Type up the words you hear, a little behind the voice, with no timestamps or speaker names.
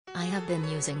I have been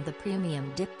using the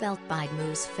premium dip belt by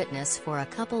DMoose Fitness for a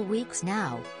couple weeks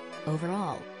now.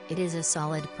 Overall, it is a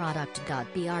solid product. The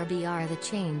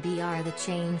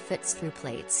chain fits through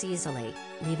plates easily,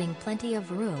 leaving plenty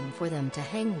of room for them to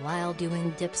hang while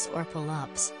doing dips or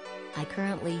pull-ups. I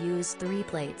currently use 3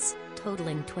 plates,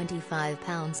 totaling 25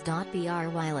 pounds.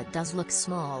 While it does look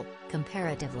small,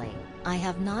 comparatively, I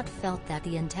have not felt that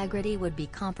the integrity would be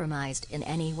compromised in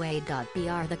any way.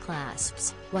 The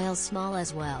clasps, while small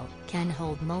as well, can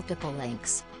hold multiple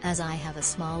lengths, as I have a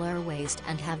smaller waist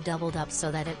and have doubled up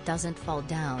so that it doesn't fall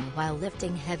down while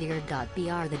lifting heavier.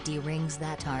 The D-rings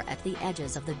that are at the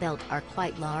edges of the belt are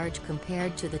quite large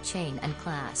compared to the chain and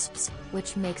clasps,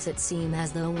 which makes it seem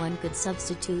as though one could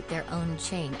substitute their own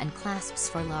chain and clasps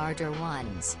for larger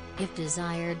ones, if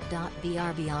desired. The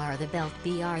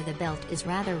belt is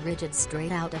rather rigid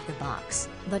straight out of the box,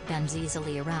 but bends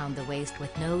easily around the waist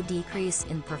with no decrease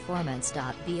in performance.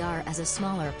 As a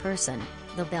smaller person,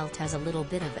 the belt has a little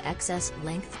bit of excess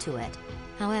length to it.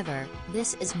 However,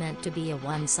 this is meant to be a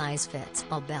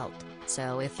one-size-fits-all belt,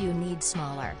 so if you need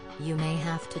smaller, you may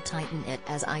have to tighten it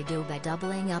as I do by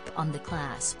doubling up on the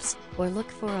clasps, or look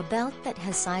for a belt that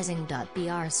has sizing.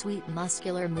 Sweet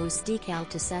muscular moose decal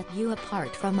to set you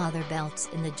apart from other belts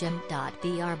in the gym.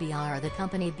 The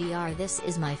company. This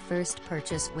is my first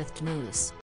purchase with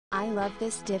DMoose. I love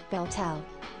this dip belt out.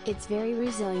 It's very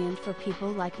resilient for people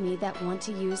like me that want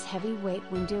to use heavy weight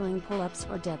when doing pull-ups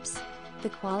or dips. The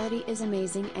quality is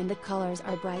amazing and the colors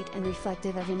are bright and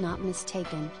reflective if you're not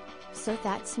mistaken. So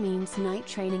that means night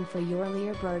training for your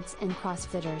Learbirds and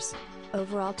CrossFitters.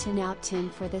 Overall 10 out of 10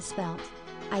 for this belt.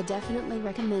 I definitely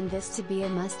recommend this to be a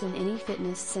must in any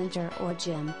fitness center or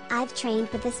gym. I've trained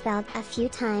with this belt a few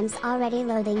times already,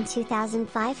 loading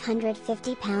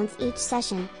 2,550 pounds each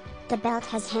session. The belt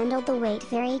has handled the weight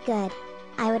very good.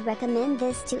 I would recommend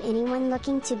this to anyone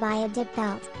looking to buy a dip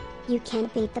belt. You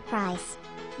can't beat the price.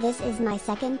 This is my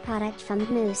second product from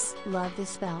DMoose. Love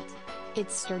this belt.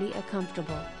 It's sturdy and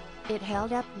comfortable. It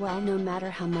held up well no matter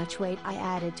how much weight I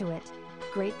added to it.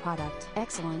 Great product.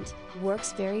 Excellent.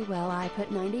 Works very well. I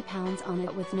put 90 pounds on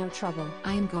it with no trouble.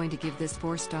 I am going to give this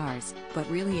 4 stars, but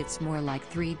really it's more like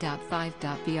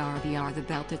 3.5. The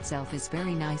belt itself is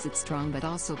very nice. It's strong but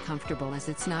also comfortable, as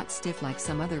it's not stiff like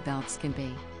some other belts can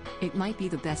be. It might be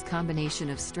the best combination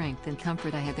of strength and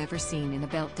comfort I have ever seen in a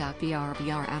belt.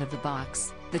 Out of the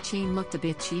box, the chain looked a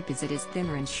bit cheap as it is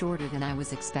thinner and shorter than I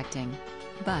was expecting.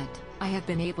 But I have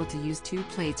been able to use 2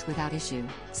 plates without issue,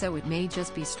 so it may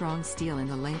just be strong steel, and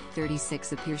the length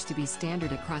 36 appears to be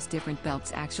standard across different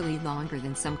belts, actually longer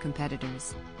than some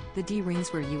competitors. The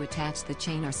D-rings where you attach the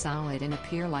chain are solid and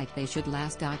appear like they should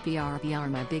last.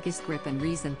 My biggest grip and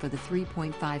reason for the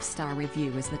 3.5-star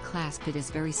review is the clasp. It is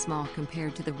very small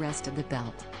compared to the rest of the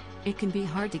belt. It can be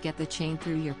hard to get the chain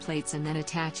through your plates and then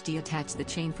detach the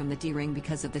chain from the D-ring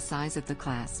because of the size of the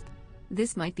clasp.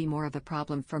 This might be more of a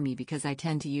problem for me because I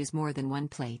tend to use more than 1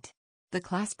 plate. The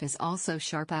clasp is also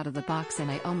sharp out of the box and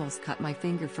I almost cut my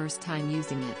finger first time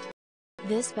using it.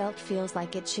 This belt feels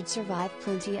like it should survive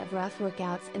plenty of rough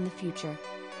workouts in the future.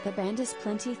 The band is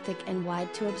plenty thick and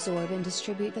wide to absorb and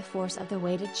distribute the force of the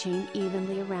weighted chain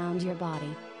evenly around your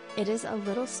body. It is a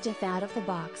little stiff out of the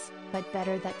box, but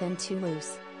better that than too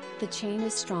loose. The chain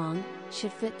is strong,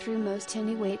 should fit through most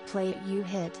any weight plate you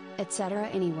hit, etc.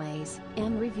 Anyways,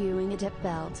 am reviewing a dip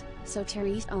belt, so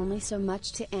there's only so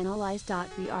much to analyze.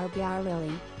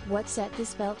 Really, what set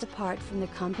this belt apart from the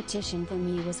competition for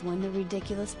me was 1, the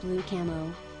ridiculous blue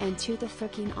camo, and 2, the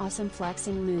freaking awesome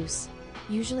flexing moose.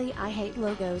 Usually I hate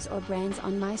logos or brands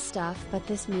on my stuff, but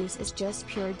this moose is just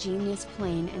pure genius,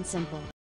 plain and simple.